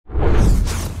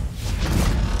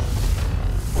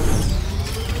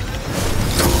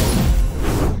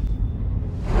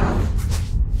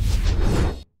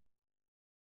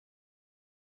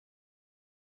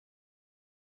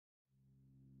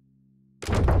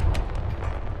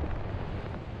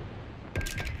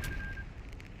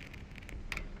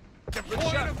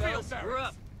up, fellas. We're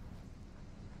up.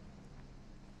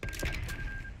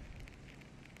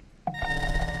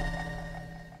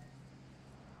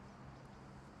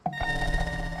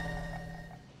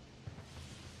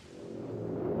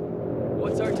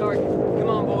 What's our target? Come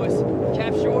on, boys.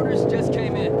 Capture orders just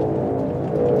came in.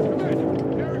 Commander,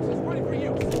 Barracks is ready for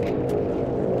use.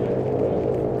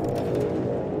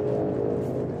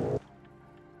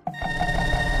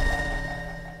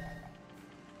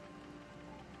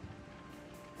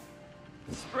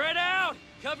 Spread out!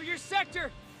 Cover your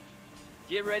sector!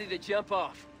 Get ready to jump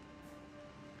off.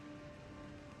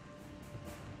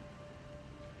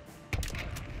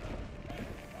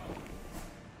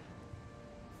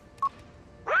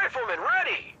 Rifleman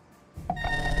ready!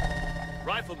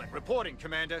 Rifleman reporting,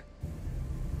 Commander.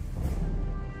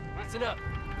 Listen up.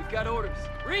 We've got orders.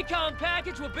 Recon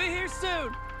package will be here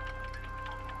soon!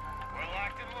 We're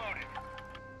locked and loaded.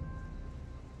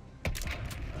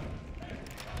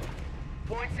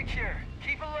 Point secure.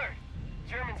 Keep alert.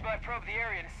 Germans might probe the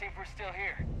area to see if we're still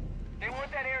here. They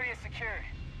want that area secured.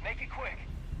 Make it quick.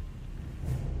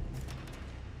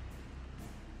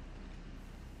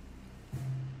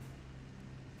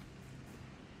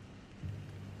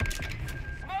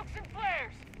 Smokes and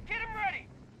flares! Get them ready!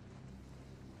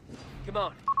 Come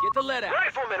on, get the lead out.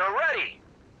 Riflemen are ready!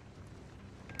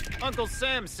 Uncle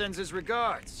Sam sends his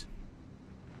regards.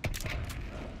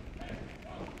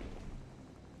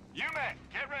 You men,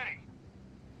 get ready.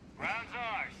 Ground's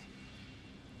ours.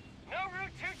 No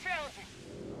route too challenging.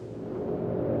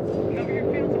 Cover your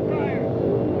fields of fire.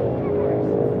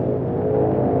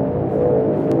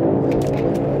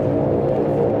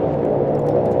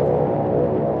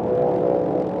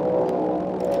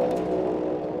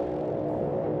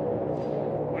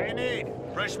 What do you need?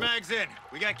 Fresh mags in.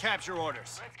 We got capture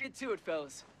orders. Let's get to it,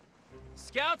 fellas.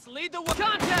 Scouts, lead the way.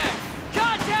 Contact!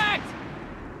 Contact!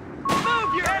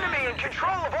 Move your Enemy in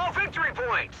control of all victory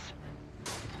points!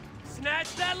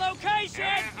 Snatch that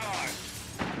location!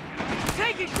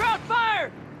 Taking crowd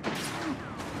fire!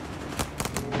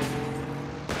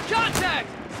 Contact!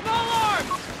 Small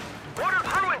arms! Order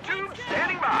crew and tube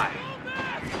standing by!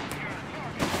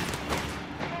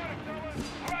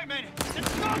 All right, men.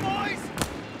 Let's go, boys!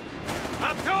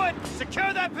 Up to it!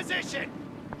 Secure that position!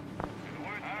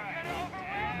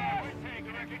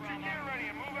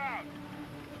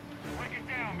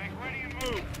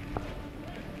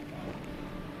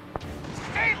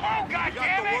 Stay low,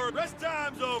 goddammit! Rest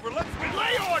time's over. Let's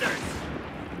relay orders!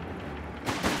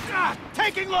 Ah,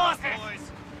 taking loss,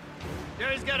 boys!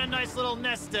 Jerry's got a nice little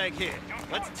nest egg here.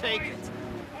 Let's take it.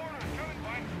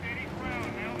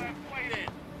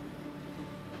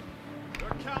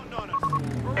 They're counting on us.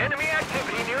 Enemy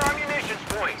activity near our munitions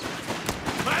point.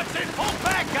 Claps in, pull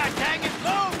back, goddang it,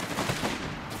 move!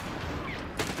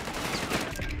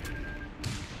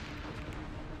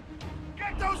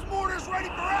 Get those mortars ready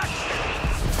for action!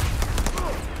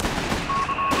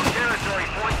 Territory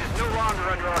point is no longer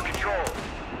under our control.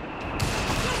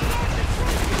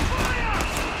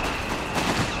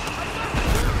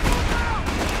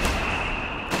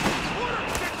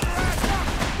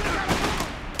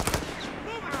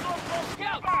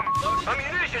 A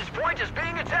munitions point is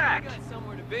being attacked. Got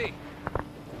somewhere to be.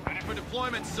 Ready for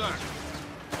deployment, sir.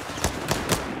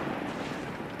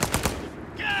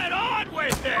 Get on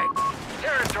with it!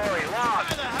 Territory lost.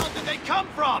 Where the hell did they come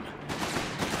from?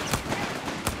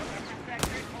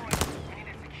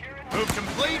 Move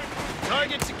complete.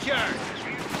 Target secured.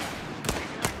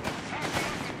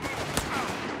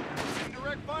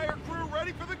 Indirect fire crew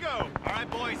ready for the go. All right,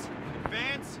 boys.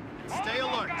 Advance and stay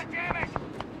alert.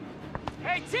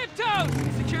 Hey, tiptoes!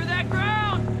 Secure that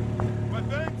ground!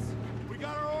 Weapons, we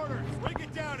got our orders. Break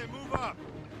it down and move up.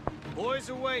 Boys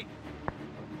are waiting.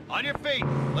 On your feet.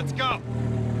 Let's go.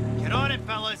 Get on it,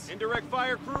 fellas. Indirect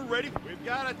fire crew ready. We've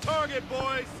got a target,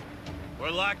 boys.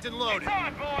 We're locked and loaded. It's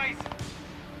on, boys!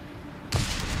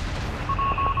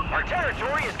 Our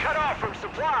territory is cut off from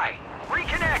supply.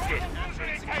 Reconnected.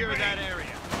 Secure that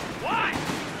area. What?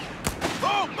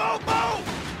 Move, move, move!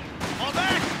 Fall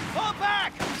back! Fall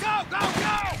back! Go, go,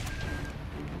 go!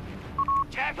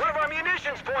 One of our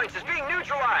munitions points is being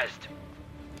neutralized.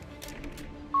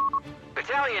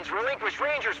 Battalions relinquish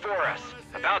rangers for us.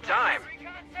 About time.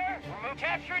 Recon, sir. We're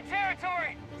capturing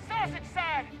territory. Sausage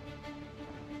side.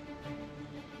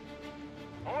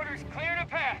 Orders clearing a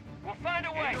path. We'll find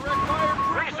a way. Indirect fire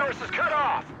crew. Resources cut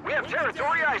off. We have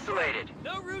territory isolated.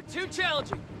 No route too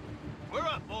challenging. We're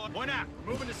up, boy. Point out.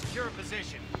 We're moving to secure a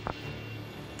position.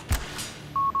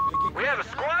 We have a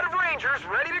squad of rangers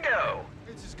ready to go.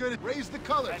 It's as good as raise the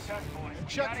colors That's us, boys. and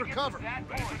check for cover. Ready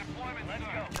for deployment. Let's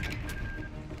go.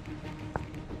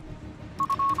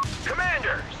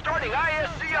 Commander, starting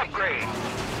ISC upgrade.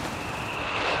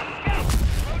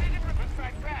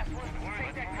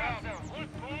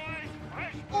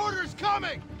 Orders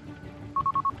coming!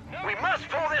 We must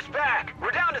pull this back.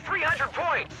 We're down to 300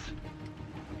 points.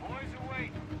 Boys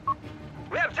away.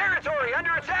 We have territory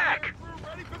under attack. Crew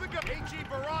ready for the go. HE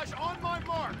barrage on my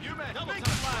mark. You men, Double think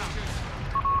time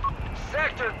loud.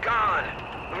 Sector gone.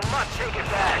 We must take it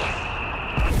back.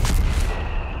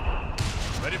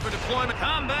 Ready for deployment.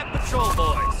 Combat patrol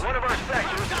boys. One of our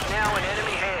sectors is now in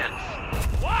enemy hands.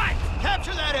 What?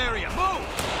 Capture that area. Move.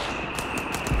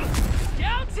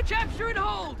 Scouts, capture and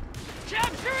hold.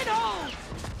 Capture and hold.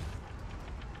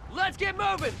 Let's get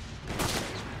moving.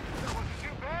 That wasn't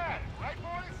too bad, right,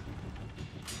 boys?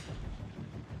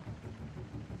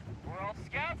 We're all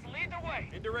scouts. Lead the way.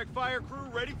 Indirect fire crew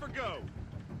ready for go.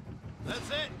 That's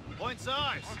it. Point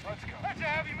size. Let's go. That's a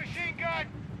heavy machine gun.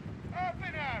 Up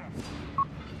and at 'em.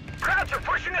 Krauts are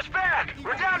pushing us back.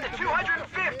 We're down to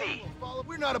 250.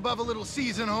 We're not above a little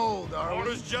season hold, are we?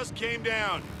 Orders just came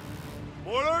down.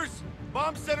 Orders,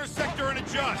 bomb center sector and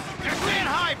adjust. You're flying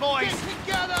high, boys. Get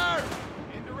together!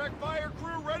 Indirect fire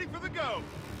crew ready for the go.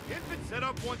 Infant set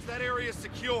up once that area is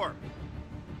secure.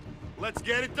 Let's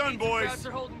get it done, boys. Scouts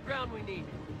are holding ground we need.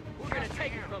 We're gonna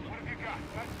take it from them. What have you got?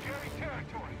 That's Jerry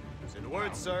territory. Send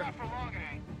word, sir. Not for long, it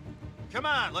ain't. Come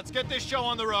on, let's get this show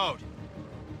on the road.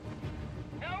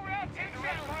 No route,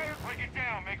 indirect fire. Break it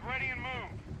down. Make ready and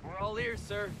move. We're all ears,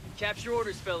 sir. Capture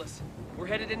orders, fellas. We're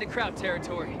headed into Kraut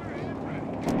territory.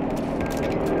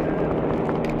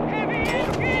 Heavy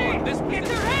infantry! This get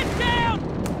their heads down!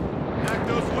 Pack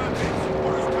those weapons.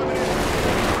 Orders coming in.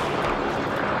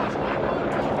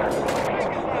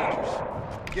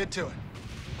 Get to it.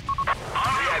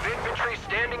 We have infantry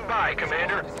standing by,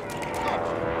 Commander.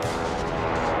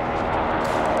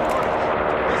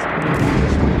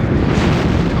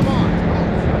 Come on.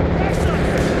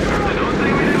 Don't say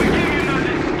we didn't give you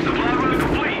nothing. Supply run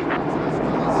complete.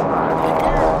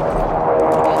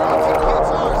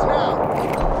 It's ours now.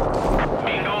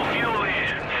 Bingo fuel in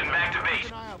and back to base.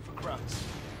 Keep an eye out for Krauts.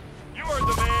 You heard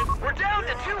the man. We're down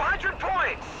to 200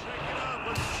 points. Shake it up.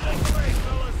 Let's shake the race,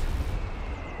 fellas.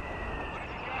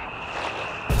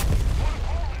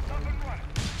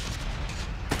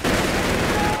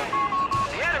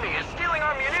 The enemy is stealing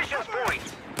our munitions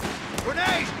points.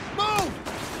 Grenade, move!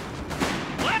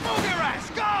 Let move your ass!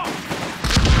 Go!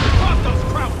 Fuck those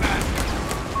Kraut bastards!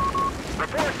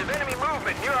 Reports of enemy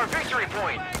movement near our victory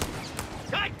point.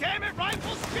 God damn it,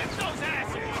 rifles! Skip those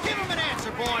asses! Give them an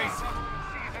answer, boys!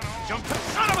 Jump to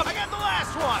son of a... I got the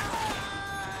last one!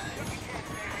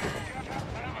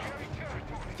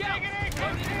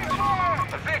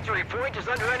 The victory point is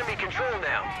under enemy control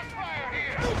now.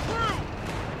 Move through!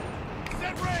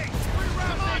 Set range! 3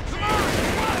 rounds, come on!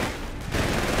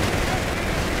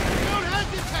 Don't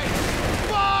hesitate!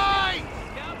 Fight!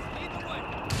 Scouts, lead the way.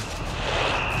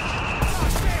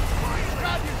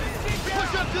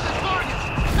 Push up to the target!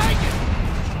 Take it!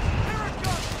 Here it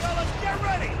comes, fellas! Get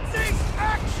ready! Cease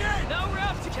action! Now we're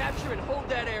out to capture and hold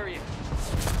that area.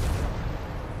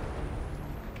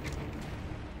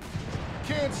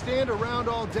 Can't stand around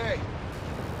all day.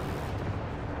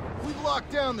 We've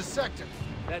locked down the sector.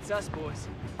 That's us, boys.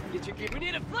 Get your gear. We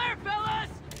need a flare, fellas!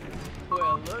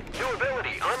 Well, look. New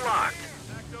ability unlocked.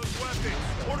 Pack those weapons.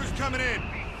 Orders coming in.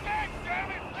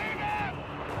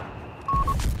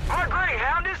 Our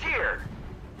Greyhound is here.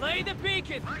 Lay the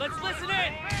beacon. Let's listen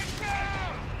in.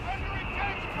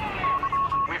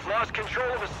 We've lost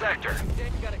control of the sector.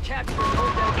 Then you gotta capture and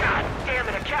hold that God area. damn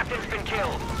it, a captain's been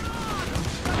killed.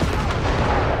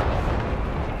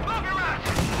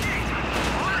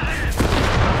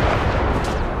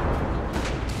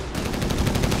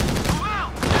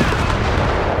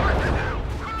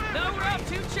 No, we're up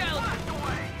 2 challenges.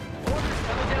 Orders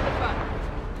coming down the pipe.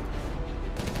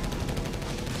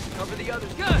 Cover the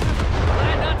others. Good.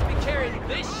 Glad not to be carrying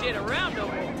this shit around no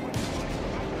more.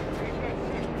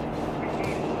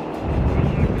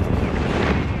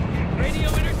 Radio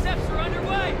intercepts are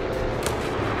underway.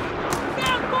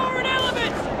 Down forward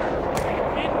elements!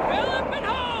 Envelop and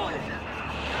hold!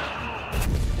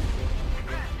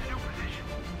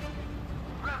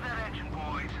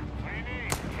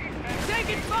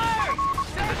 Taking fire!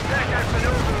 The sector's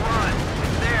maneuver run.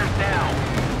 It's theirs now.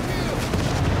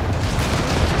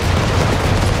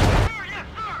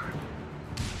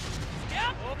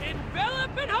 Yep,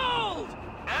 envelop and hold!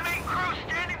 Enemy crew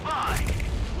standing by.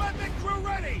 Weapon crew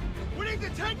ready! We need to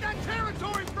take that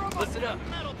territory from them! Listen up.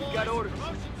 We got orders.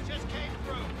 Promotions just came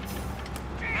through.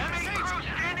 Enemy crew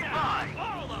standing by.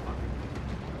 All of them!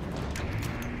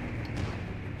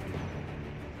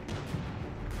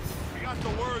 We got the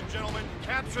word, gentlemen.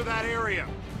 Capture that area.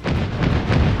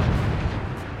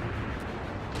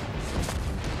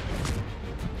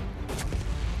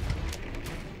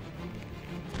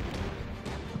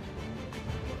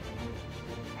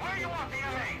 Where you want the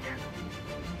M8?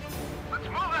 Let's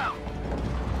move out.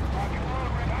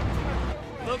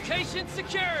 Location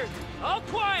secured. All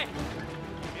quiet.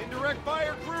 Indirect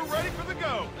fire crew ready for the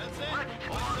go. That's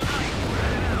it.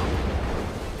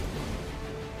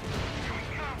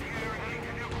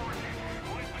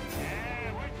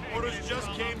 Orders just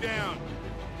came down.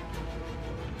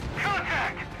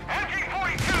 Contact!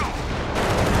 MG-42!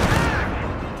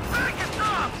 Back us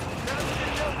up!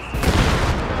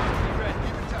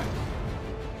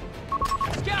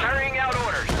 Scout. Carrying out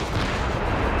orders.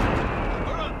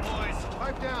 We're up, boys.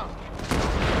 Pipe down.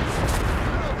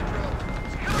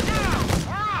 Go down!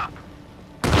 We're up!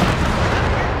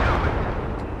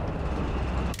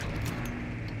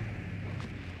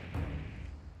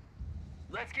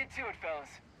 Let's get to it, fellas.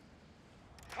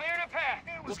 Clear the path.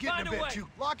 It was We'll getting find a a bit way. too...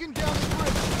 Locking down the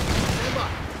bridge. Stand by.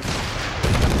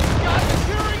 Got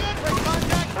securing it! Break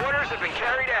contact! Orders have been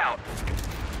carried out.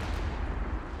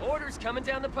 Orders coming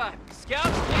down the pipe. Scouts,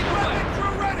 lead the way.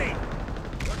 Crew ready.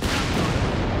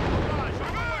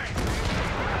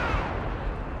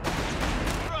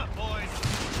 We're up, boys.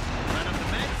 Line up the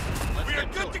meds. Let's We are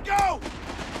get good to to it. go.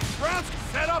 Grounds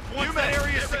set up once that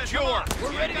area is secure.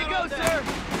 We're ready to go, sir.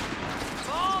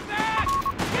 Fall back.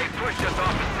 They pushed us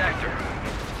off the sector.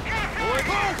 Boy,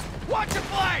 move! Watch your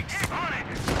flanks! On it!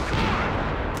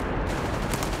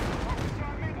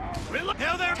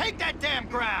 Now there! Take that damn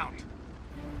ground!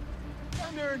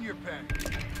 Time to earn your pay.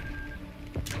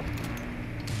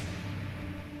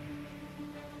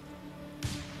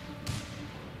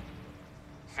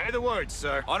 Say the word,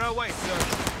 sir. On our way,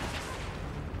 sir.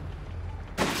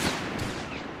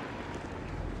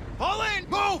 Pull in!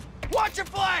 Move! Watch your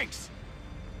flanks!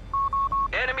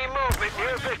 Enemy movement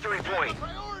near victory point.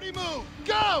 Priority move!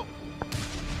 Go!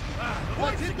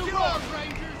 Let's hit the road,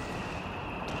 Rangers!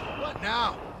 What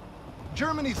now?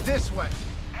 Germany's this way.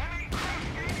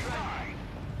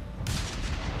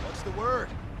 What's the word?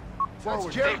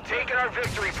 Forward. They've taken our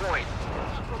victory point.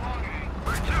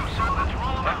 Where to, son? Let's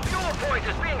roll them out. A fuel point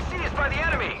is being seized by the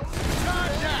enemy.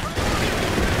 Contact!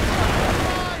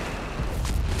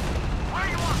 Where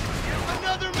you want?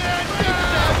 Another man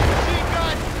down! Machine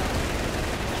gun!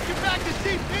 Get back to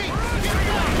CP! Get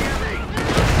back!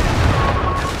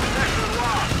 Sector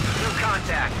lost. No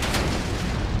contact.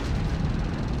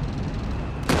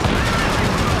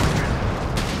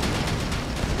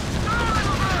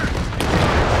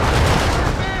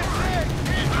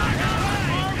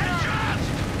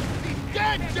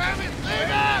 Dead, damn it! Leave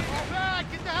him! Back!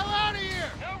 Get the hell out of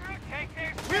here! No route, take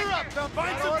their We're up!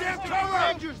 Find some damn cover!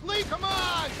 Rangers, leave! Come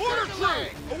on! Order Take the crew!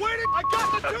 lead. Awaited! I got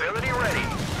the two! Ability ready.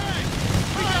 Hey!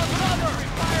 We got cover!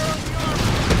 Fire on the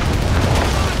armor!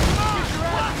 Get your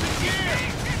ass in gear!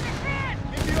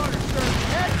 Give the order, sir!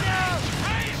 Head down!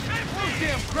 Those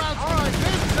damn crowds! All right,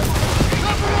 men!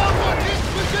 Cover up on his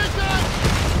position!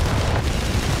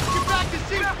 Get back to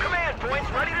We have CP! command points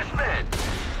ready to spin.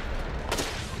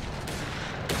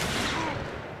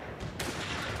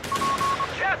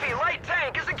 Chaffee light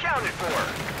tank is accounted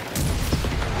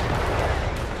for.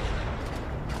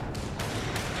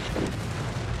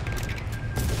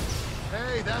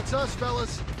 Hey, that's us,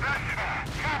 fellas.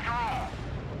 Control.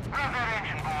 Grab that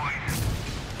engine, boys.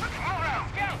 Let's move out.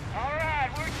 Scouts, all right,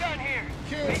 we're done here.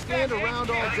 Can't stand around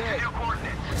all day. New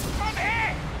coordinates. From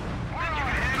here. Think you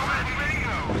can handle that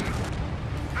video?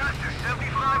 Faster,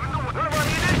 75 in the way. One of our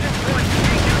munitions points is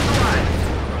being neutralized.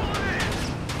 Roll it in.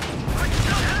 Let's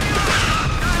go. Heavy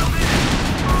armor. Dialed in.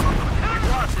 We've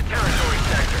lost the territory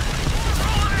sector.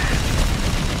 Roll it in.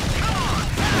 Come on.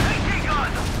 AT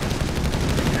gun.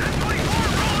 1024,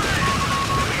 roll it in.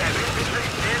 We have infantry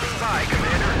standing by,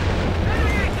 Commander.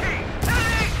 Enemy AT.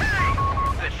 Enemy AT.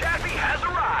 The Chaffee has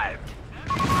arrived.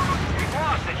 We've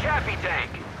lost the Chaffee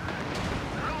tank.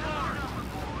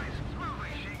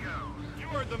 You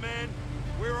heard the man.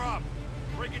 We're up.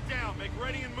 Break it down. Make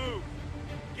ready and move.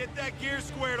 Get that gear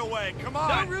squared away. Come No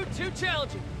on. route too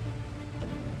challenging.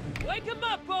 Wake 'em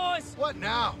up, boys. What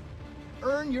now?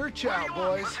 Earn your chow,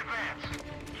 boys. Let's advance.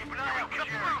 Keep an eye out for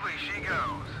Smoothly she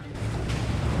goes.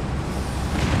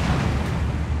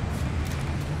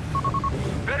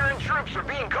 Veteran troops are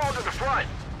being called to the front.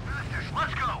 Masters,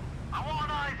 let's go. I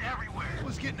want eyes everywhere. It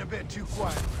was getting a bit too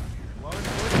quiet around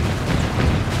here. Well,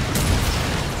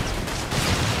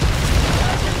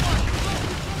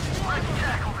 Let's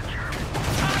tackle the Germans.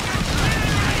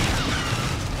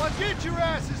 well, get your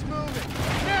asses moving.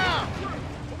 Now!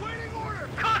 Awaiting order.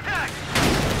 Contact!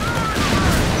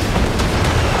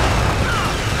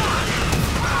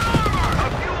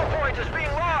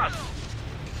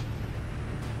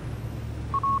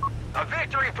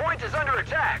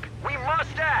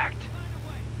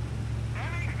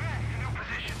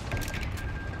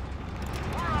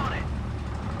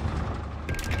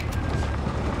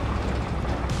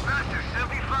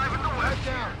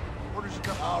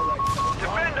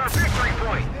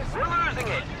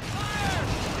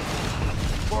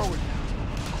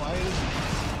 Quiet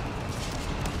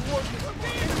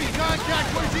as enemy contact,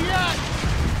 where's he at?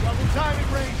 Double timing,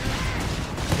 Rangers.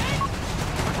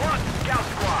 Front scout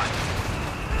squad.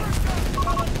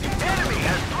 The enemy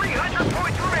has 300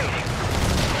 points remaining.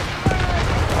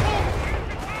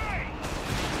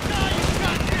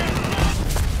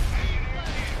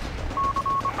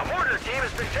 A mortar team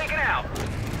has been taken out.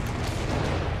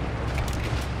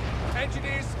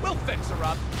 Engineers, we'll fix her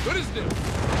up. Good as new.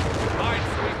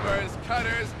 Minesweepers,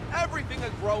 cutters, everything a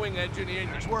growing engineer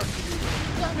needs. There's work to do.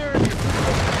 Down there in your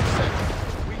section.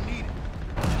 We need it.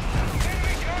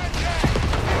 Enemy contact!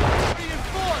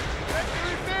 Reinforced!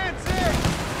 Victory fence in!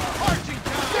 Marching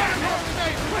time! Stand up,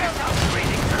 mate! Where's our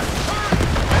breathing?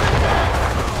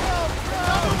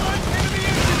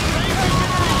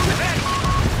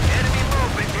 Enemy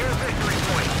movement near victory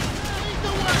point.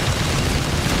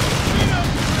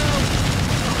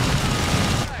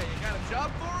 Hey, you got a job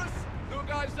for us? Two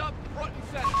guys up, front and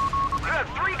center. You have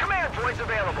 3 command points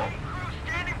available. Crew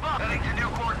standing by. Heading to new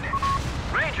coordinates.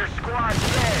 Ranger squad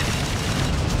dead.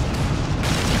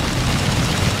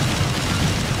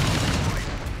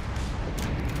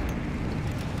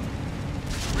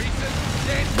 Recent,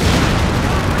 stand.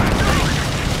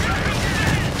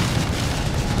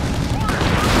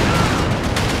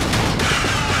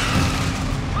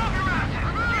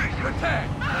 Protect,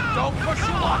 but don't push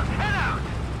your luck. Head out.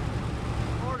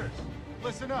 Orders.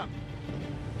 Listen up.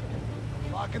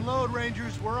 Lock and load,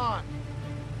 Rangers. We're on.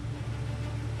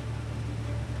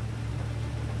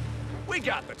 We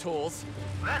got the tools.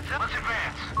 Let's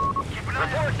advance. Keep an eye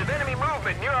out. Reports of enemy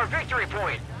movement near our victory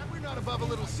point. We're not above a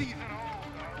little seething.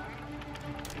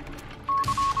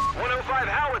 105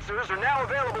 howitzers are now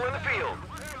available in the field.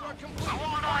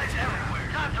 Sworn eyes everywhere.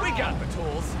 We got the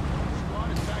tools.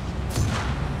 Squad is back.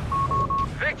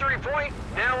 Victory point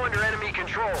now under enemy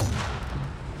control.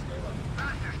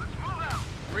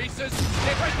 Reese's,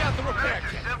 they break out the repair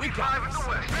kit. We got this.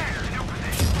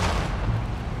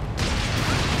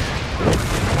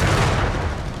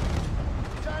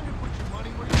 Time to put your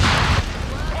money where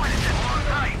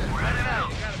We're heading out.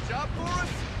 You got a job for us?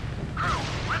 Crew,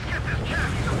 let's get this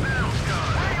chassis to battle gun.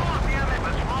 Where you want the enemy?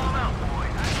 Let's roll them out,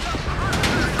 boys.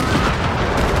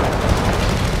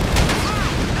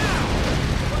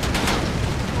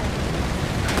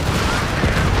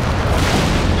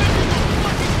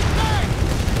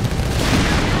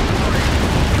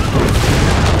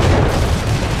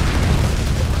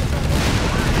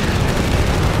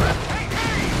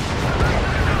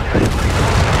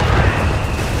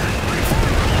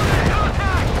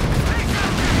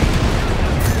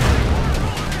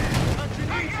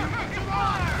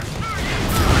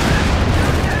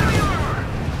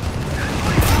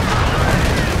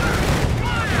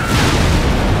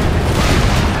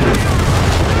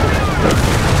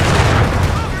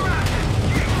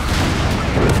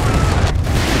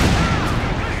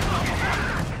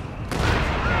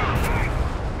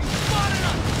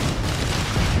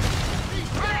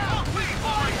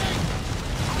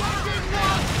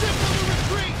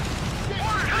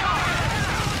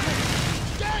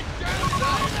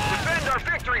 Defend our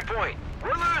victory point.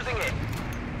 We're losing it.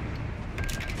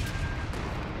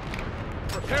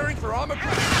 Preparing for armor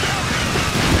crash.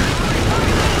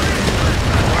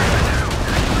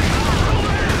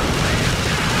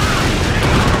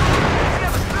 We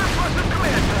have a surplus of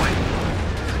command points.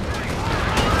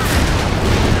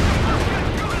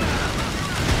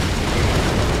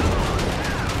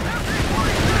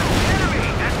 Enemy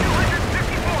at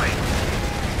 250 points.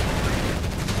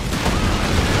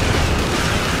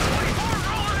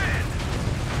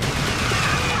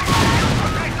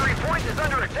 Our victory point is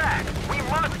under attack. We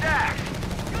must act.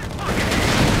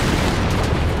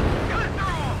 Cut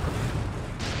through them.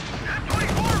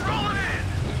 F-24 rolling in.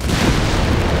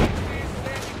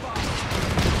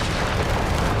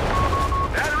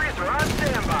 Batteries are on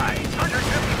standby.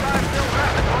 155 mil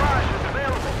rapid barrage is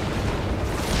available.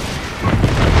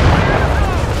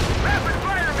 Rapid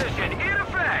fire mission in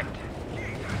effect.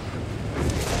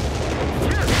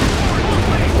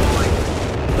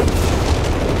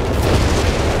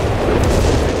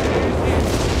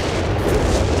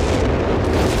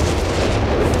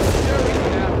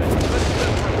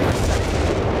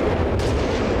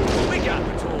 We got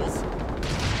the tools.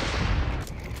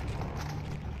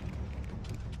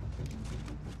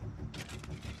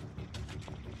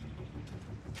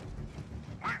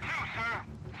 Where to, sir?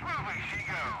 Smoothly she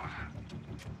goes.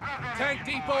 Tank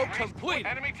depot complete.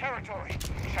 Enemy territory.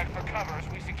 Check for cover as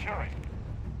we secure it.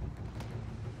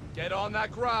 Get on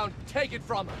that ground. Take it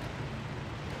from them.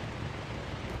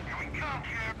 Here we come,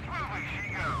 Cap. Smoothly she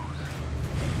goes.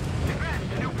 Defend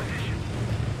the new position.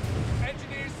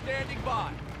 Engineers standing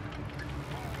by.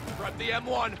 Grab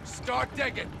the M1, start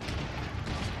digging.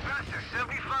 Faster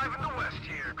 75 in the west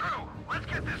here. Crew, let's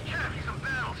get this Chaffee some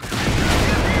battles.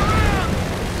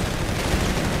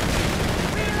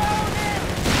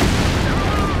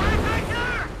 Right back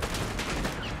there!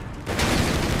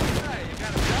 Hey, you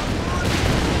got a job for us?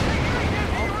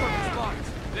 All focus lines.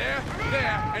 There,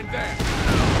 and there.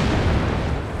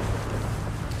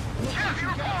 Chaffee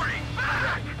reporting!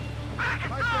 Back! Back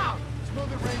and up!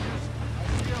 Smooth it, Rangers. I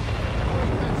see 'em.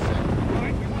 Wait that second.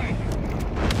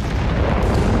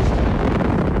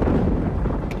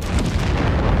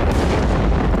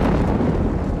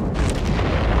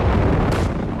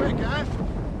 Quick, huh?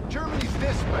 Germany's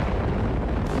this way.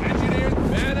 Engineers,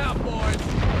 man out, boys.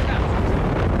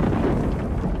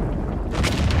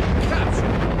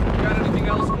 Capture. Got anything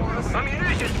else for us? A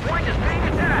munitions point is being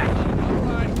attacked! All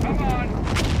right, come on.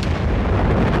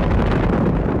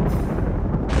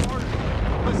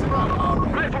 Listen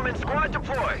up. Rifleman squad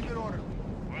deployed! Get order.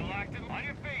 We're locked in. On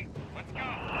your feet. Let's go.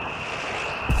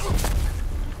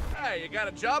 Hey, you got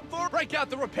a job for? Break out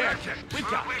the repair kit. We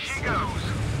got Smoothly this. she goes.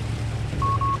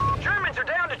 Germans are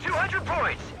down to 200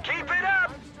 points. Keep it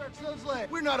up! Stretch those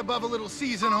legs. We're not above a little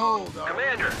season hold, are we?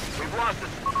 Commander, we've lost this.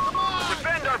 Come on!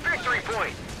 Defend our victory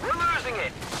point. We're losing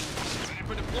it. Ready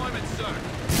for deployment, sir.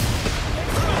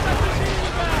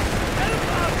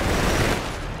 Attention!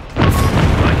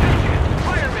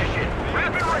 Fire mission.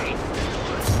 Rapid rate.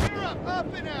 You're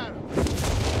up and at 'em.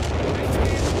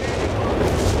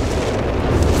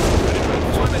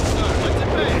 Deployment, sir. Let's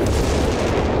advance.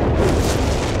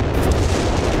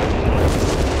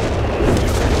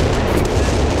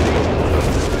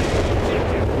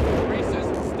 Greasers,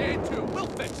 stand to. We'll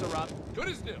fix her up. Good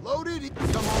as new. Loaded.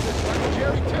 Come on, this like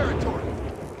Jerry territory.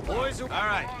 Boys, all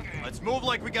right. Let's move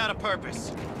like we got a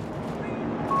purpose.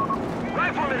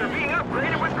 Riflemen are being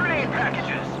upgraded with grenade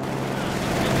packages.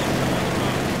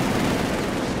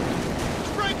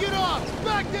 Break it off!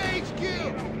 Back to HQ!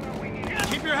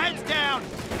 Keep your heads down.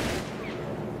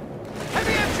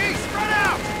 Heavy MG, spread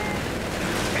out.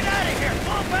 Get out of here.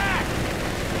 Fall back.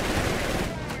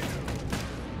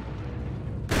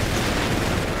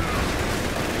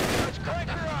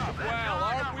 Well,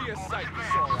 aren't we a sight to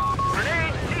soar on?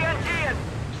 Grenades, TNT, and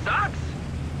stocks?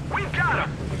 We've got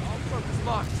them. All focus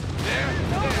locked. There, and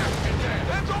there.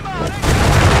 Let's go, man.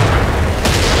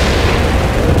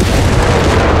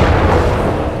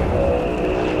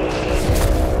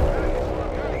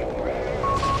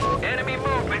 Enemy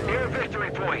movement near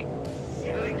victory point.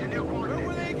 Where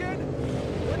were they again?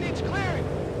 What needs clearing?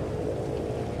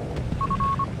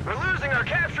 We're losing our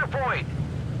capture point.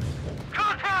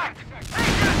 Contact!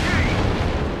 HSG!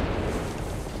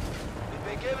 They've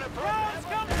been giving it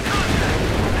Contact!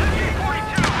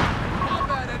 MG-42!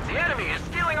 The enemy is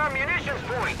stealing our munitions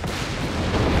point.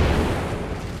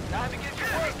 Time to get to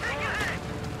work. Take it in.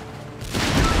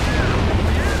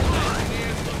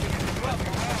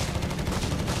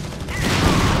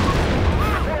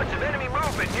 Reports of enemy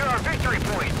movement near our victory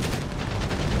point.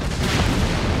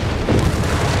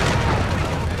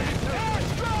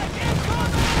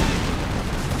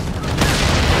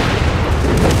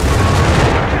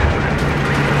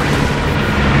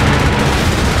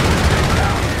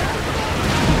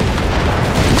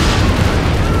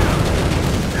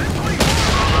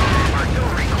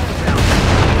 Artillery calls out.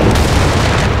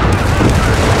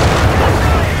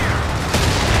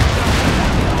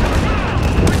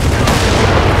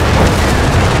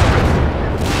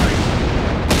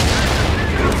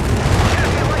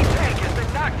 Heavy light tank has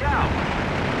been knocked out.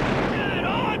 Get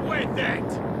on with it.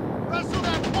 Wrestle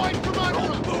that point, come on!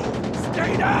 Don't move.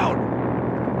 Stay down.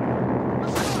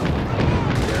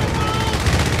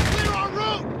 Clear our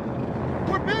route!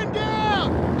 We're pinned down!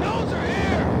 Those are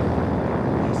here!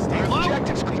 Stay low. Get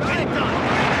it done.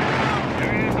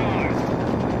 Area is ours.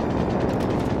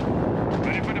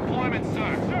 Ready for deployment, sir.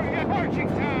 Sir, we got marching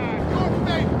time. Your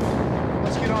favor!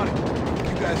 Let's get on it.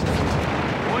 You guys know.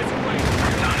 Boys, away.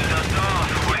 Time to dust off.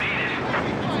 We need it.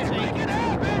 Make it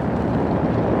happen!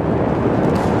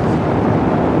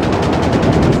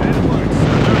 Say the word,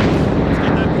 sir. Let's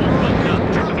get that floor bumped up.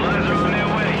 Supplies are on their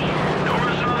way.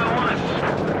 Doors all at once.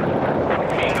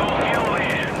 Eagle fuel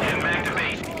in and back to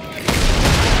base.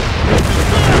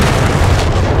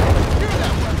 Hear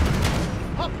that weapon!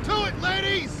 Up to it,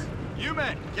 ladies! You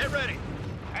men, get ready.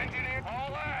 Engineer, all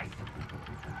last.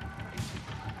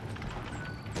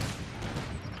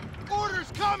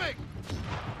 Orders coming!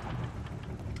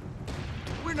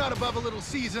 We're not above a little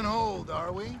season hold,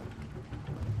 are we?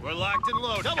 We're locked and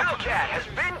loaded. Hellcat has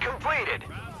been completed.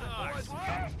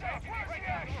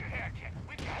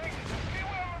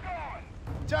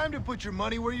 Time to put your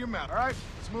money where your mouth. All right,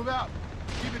 let's move out.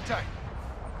 Keep it tight.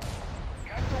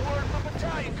 Got the word from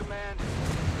battalion command.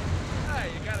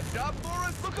 Hey, you got a job for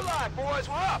us? Look alive, boys.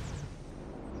 We're up.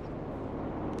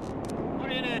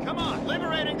 Put in it. Come on,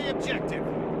 liberating the objective.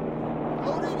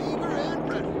 Loaded, eager, and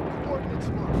ready. Coordinates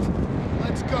marked.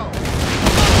 Let's go.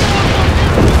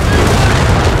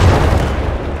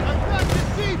 I've got the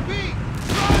CP!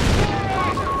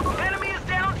 Enemy is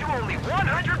down to only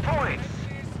 100 points.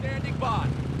 She's standing by.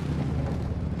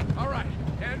 All right,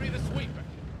 hand me the sweeper.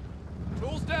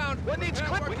 Tools down. What needs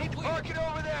Repair clip? work We need to complete. park it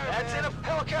over there. That's it. A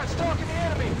Hellcat stalking the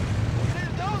enemy. Get in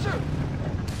a dozer.